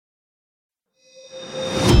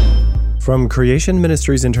From Creation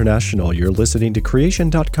Ministries International, you're listening to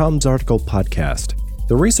Creation.com's article podcast.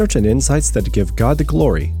 The research and insights that give God the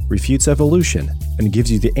glory, refutes evolution, and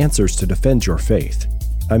gives you the answers to defend your faith.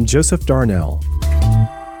 I'm Joseph Darnell.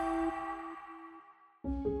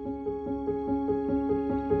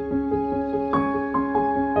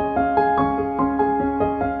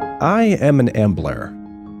 I am an ambler.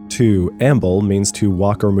 To amble means to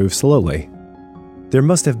walk or move slowly. There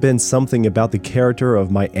must have been something about the character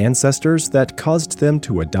of my ancestors that caused them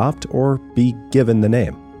to adopt or be given the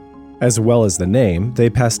name. As well as the name, they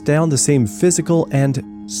passed down the same physical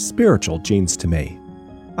and spiritual genes to me.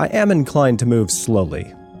 I am inclined to move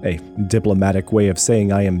slowly, a diplomatic way of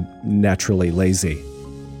saying I am naturally lazy.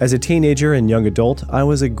 As a teenager and young adult, I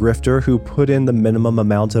was a grifter who put in the minimum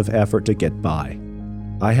amount of effort to get by.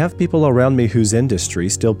 I have people around me whose industry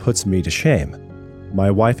still puts me to shame. My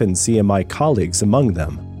wife and CMI colleagues among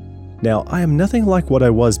them. Now, I am nothing like what I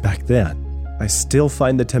was back then. I still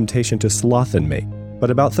find the temptation to sloth in me, but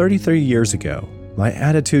about 33 years ago, my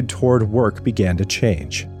attitude toward work began to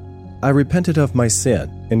change. I repented of my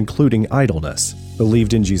sin, including idleness,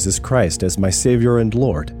 believed in Jesus Christ as my Savior and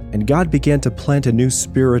Lord, and God began to plant a new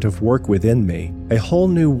spirit of work within me, a whole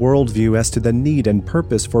new worldview as to the need and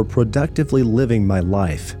purpose for productively living my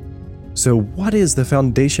life. So what is the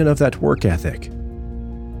foundation of that work ethic?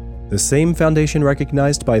 The same foundation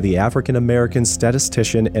recognized by the African-American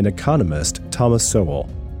statistician and economist Thomas Sowell.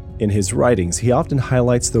 In his writings, he often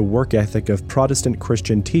highlights the work ethic of Protestant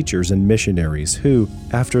Christian teachers and missionaries who,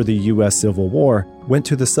 after the U.S. Civil War, went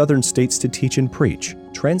to the southern states to teach and preach,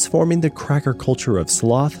 transforming the cracker culture of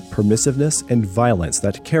sloth, permissiveness, and violence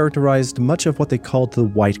that characterized much of what they called the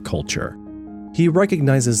white culture. He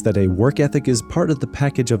recognizes that a work ethic is part of the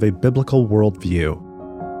package of a biblical worldview.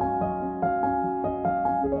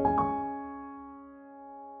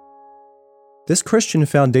 This Christian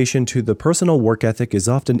foundation to the personal work ethic is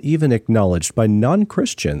often even acknowledged by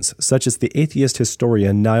non-Christians, such as the atheist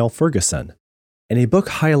historian Niall Ferguson. In a book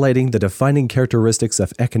highlighting the defining characteristics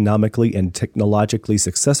of economically and technologically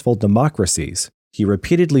successful democracies, he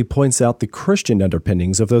repeatedly points out the Christian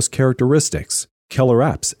underpinnings of those characteristics, killer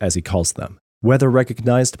apps as he calls them, whether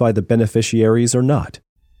recognized by the beneficiaries or not.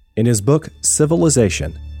 In his book,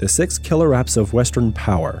 Civilization, The 6 Killer Apps of Western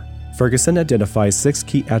Power, Ferguson identifies 6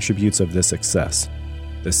 key attributes of this success,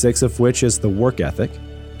 the 6th of which is the work ethic,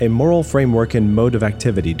 a moral framework and mode of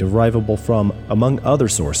activity derivable from, among other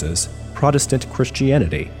sources, Protestant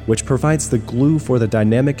Christianity, which provides the glue for the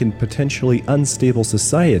dynamic and potentially unstable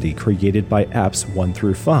society created by apps 1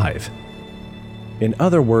 through 5. In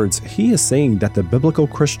other words, he is saying that the biblical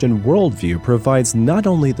Christian worldview provides not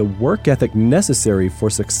only the work ethic necessary for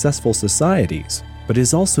successful societies, but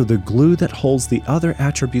is also the glue that holds the other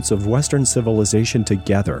attributes of Western civilization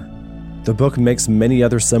together. The book makes many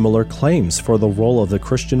other similar claims for the role of the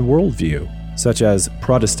Christian worldview, such as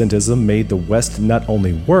Protestantism made the West not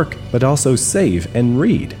only work, but also save and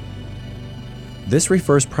read. This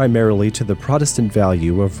refers primarily to the Protestant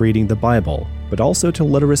value of reading the Bible, but also to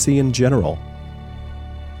literacy in general.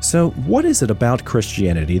 So, what is it about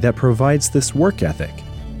Christianity that provides this work ethic?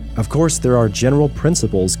 Of course, there are general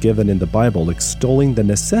principles given in the Bible extolling the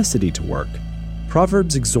necessity to work.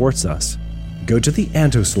 Proverbs exhorts us, "Go to the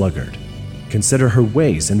ant-sluggard, consider her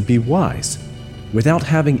ways and be wise. Without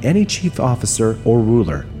having any chief officer or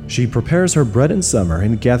ruler, she prepares her bread in summer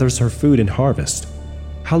and gathers her food in harvest.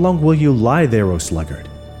 How long will you lie there, O sluggard?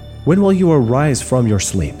 When will you arise from your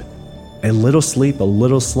sleep? A little sleep, a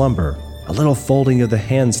little slumber, a little folding of the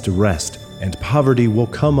hands to rest, and poverty will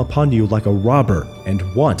come upon you like a robber, and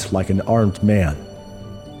want like an armed man."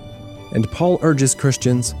 And Paul urges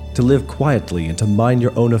Christians to live quietly and to mind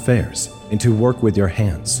your own affairs, and to work with your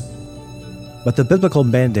hands. But the biblical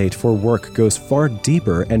mandate for work goes far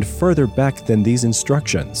deeper and further back than these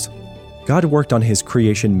instructions. God worked on his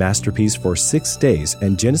creation masterpiece for 6 days,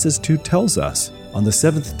 and Genesis 2 tells us, on the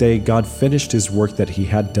 7th day God finished his work that he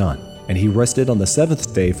had done, and he rested on the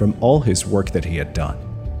 7th day from all his work that he had done.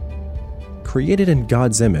 Created in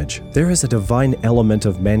God's image, there is a divine element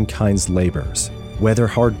of mankind's labors, whether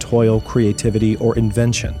hard toil, creativity, or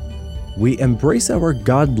invention. We embrace our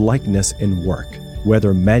God-likeness in work,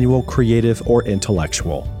 whether manual, creative, or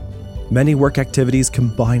intellectual. Many work activities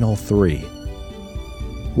combine all three.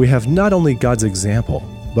 We have not only God's example,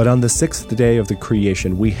 but on the 6th day of the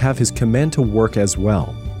creation, we have his command to work as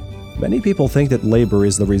well. Many people think that labor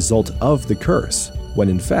is the result of the curse, when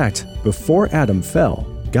in fact, before Adam fell,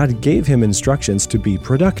 God gave him instructions to be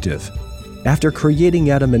productive. After creating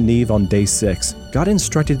Adam and Eve on day 6, God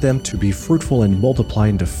instructed them to be fruitful and multiply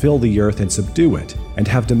and to fill the earth and subdue it, and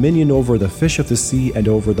have dominion over the fish of the sea and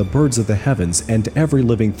over the birds of the heavens and every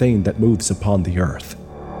living thing that moves upon the earth.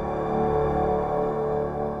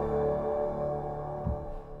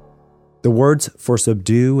 The words for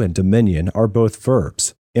subdue and dominion are both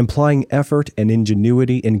verbs, implying effort and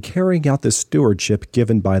ingenuity in carrying out the stewardship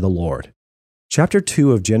given by the Lord. Chapter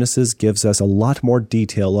 2 of Genesis gives us a lot more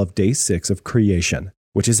detail of day 6 of creation,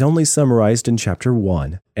 which is only summarized in chapter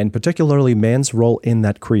 1, and particularly man's role in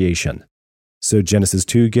that creation. So Genesis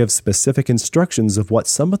 2 gives specific instructions of what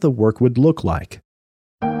some of the work would look like.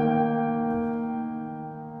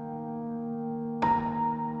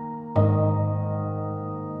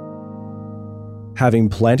 Having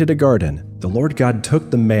planted a garden, the Lord God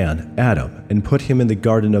took the man, Adam, and put him in the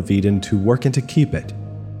Garden of Eden to work and to keep it.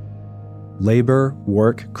 Labor,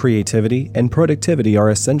 work, creativity, and productivity are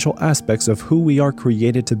essential aspects of who we are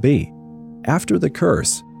created to be. After the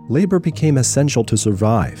curse, labor became essential to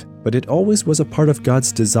survive, but it always was a part of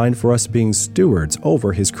God's design for us being stewards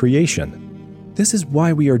over His creation. This is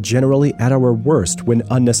why we are generally at our worst when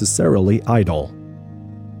unnecessarily idle.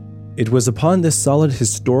 It was upon this solid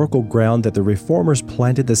historical ground that the Reformers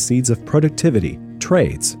planted the seeds of productivity,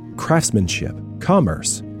 trades, craftsmanship,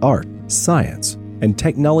 commerce, art, science, and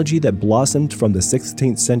technology that blossomed from the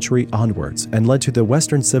 16th century onwards and led to the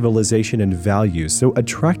Western civilization and values so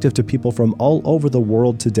attractive to people from all over the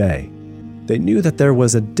world today. They knew that there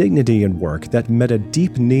was a dignity in work that met a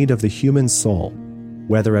deep need of the human soul,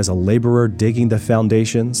 whether as a laborer digging the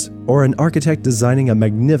foundations or an architect designing a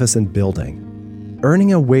magnificent building.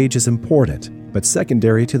 Earning a wage is important, but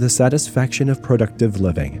secondary to the satisfaction of productive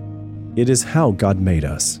living. It is how God made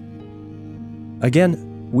us. Again,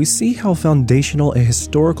 we see how foundational a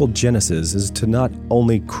historical Genesis is to not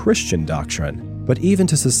only Christian doctrine, but even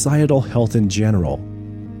to societal health in general.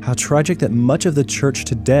 How tragic that much of the church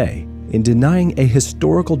today, in denying a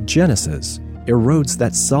historical Genesis, erodes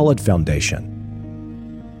that solid foundation.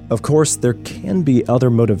 Of course, there can be other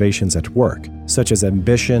motivations at work, such as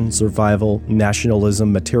ambition, survival, nationalism,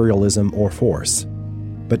 materialism, or force.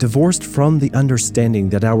 But divorced from the understanding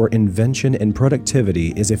that our invention and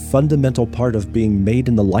productivity is a fundamental part of being made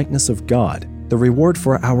in the likeness of God, the reward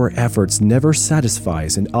for our efforts never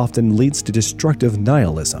satisfies and often leads to destructive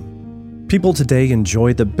nihilism. People today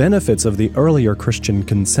enjoy the benefits of the earlier Christian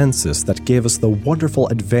consensus that gave us the wonderful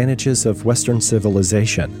advantages of Western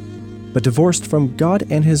civilization, but divorced from God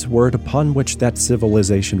and His Word upon which that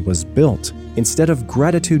civilization was built, instead of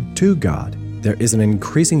gratitude to God, there is an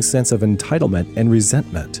increasing sense of entitlement and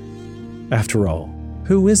resentment. After all,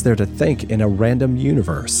 who is there to thank in a random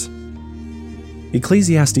universe?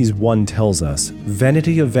 Ecclesiastes 1 tells us,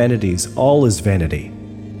 "Vanity of vanities, all is vanity.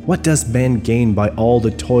 What does man gain by all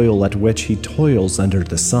the toil at which he toils under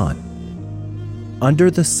the sun?"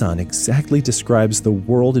 Under the sun exactly describes the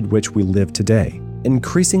world in which we live today,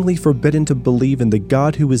 increasingly forbidden to believe in the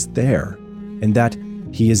God who is there, and that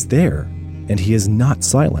He is there, and He is not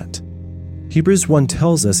silent. Hebrews 1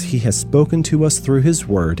 tells us He has spoken to us through His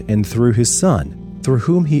Word and through His Son, through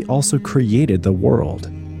whom He also created the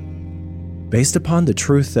world. Based upon the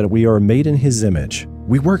truth that we are made in His image,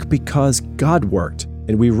 we work because God worked,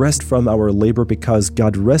 and we rest from our labor because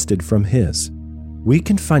God rested from His. We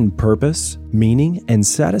can find purpose, meaning, and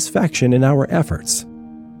satisfaction in our efforts.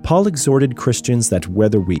 Paul exhorted Christians that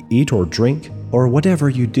whether we eat or drink, or whatever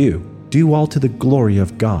you do all to the glory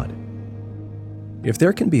of God. If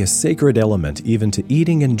there can be a sacred element even to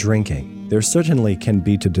eating and drinking, there certainly can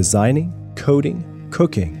be to designing, coding,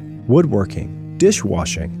 cooking, woodworking,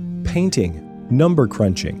 dishwashing, painting, number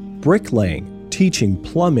crunching, bricklaying, teaching,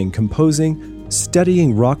 plumbing, composing,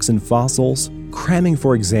 studying rocks and fossils, cramming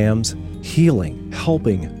for exams, healing,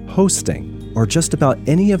 helping, hosting, or just about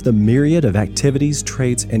any of the myriad of activities,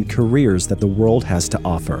 trades, and careers that the world has to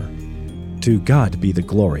offer. To God be the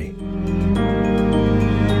glory.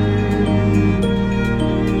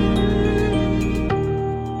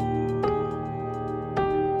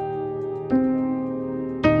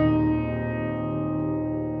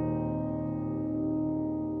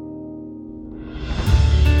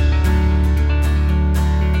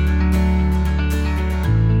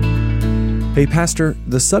 Hey Pastor,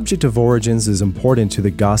 the subject of origins is important to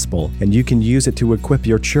the gospel, and you can use it to equip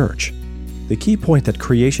your church. The key point that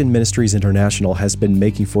Creation Ministries International has been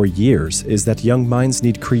making for years is that young minds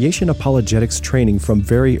need creation apologetics training from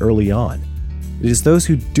very early on. It is those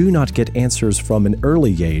who do not get answers from an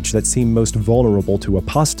early age that seem most vulnerable to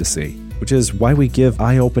apostasy, which is why we give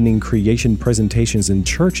eye-opening creation presentations in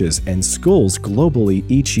churches and schools globally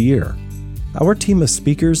each year. Our team of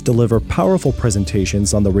speakers deliver powerful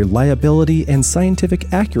presentations on the reliability and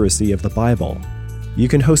scientific accuracy of the Bible. You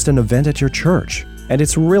can host an event at your church, and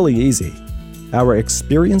it's really easy. Our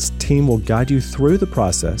experienced team will guide you through the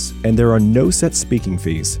process, and there are no set speaking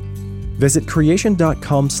fees. Visit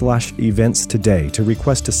creation.com/events today to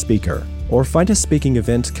request a speaker, or find a speaking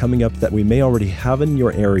event coming up that we may already have in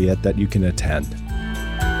your area that you can attend.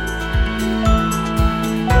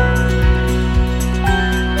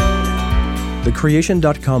 The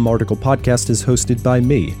Creation.com Article Podcast is hosted by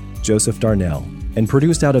me, Joseph Darnell, and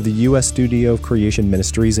produced out of the U.S. studio of Creation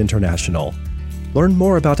Ministries International. Learn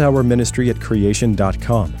more about our ministry at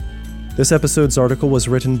Creation.com. This episode's article was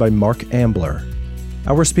written by Mark Ambler.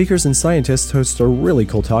 Our speakers and scientists host a really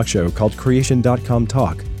cool talk show called Creation.com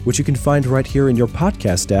Talk, which you can find right here in your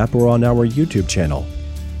podcast app or on our YouTube channel.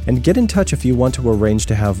 And get in touch if you want to arrange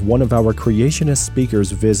to have one of our creationist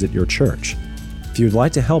speakers visit your church. If you'd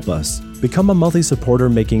like to help us, become a monthly supporter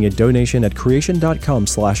making a donation at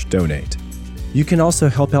Creation.com/donate. You can also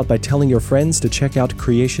help out by telling your friends to check out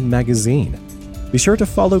Creation Magazine. Be sure to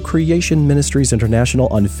follow Creation Ministries International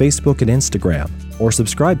on Facebook and Instagram, or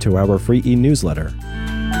subscribe to our free e-newsletter.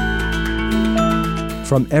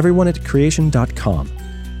 From everyone at Creation.com,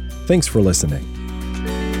 thanks for listening.